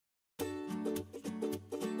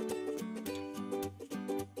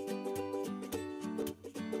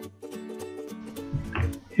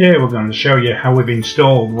Here we're going to show you how we've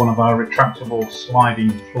installed one of our retractable sliding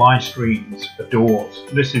fly screens for doors.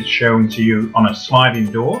 This is shown to you on a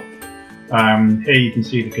sliding door. Here you can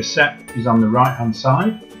see the cassette is on the right hand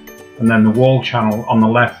side and then the wall channel on the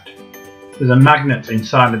left. There's a magnet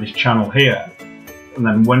inside of this channel here, and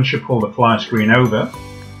then once you pull the fly screen over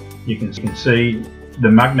you can see the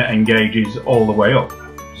magnet engages all the way up,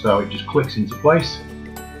 so it just clicks into place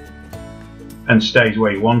and stays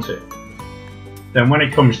where you want it. Then when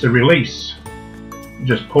it comes to release,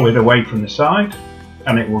 just pull it away from the side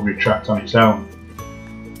and it will retract on its own.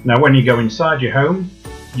 Now when you go inside your home,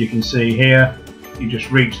 you can see here, you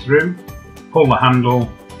just reach through, pull the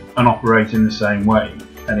handle and operate in the same way,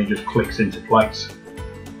 and it just clicks into place.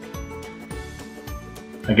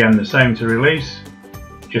 Again, the same to release,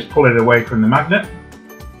 just pull it away from the magnet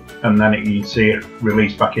and then you can see it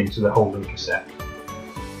release back into the holding cassette.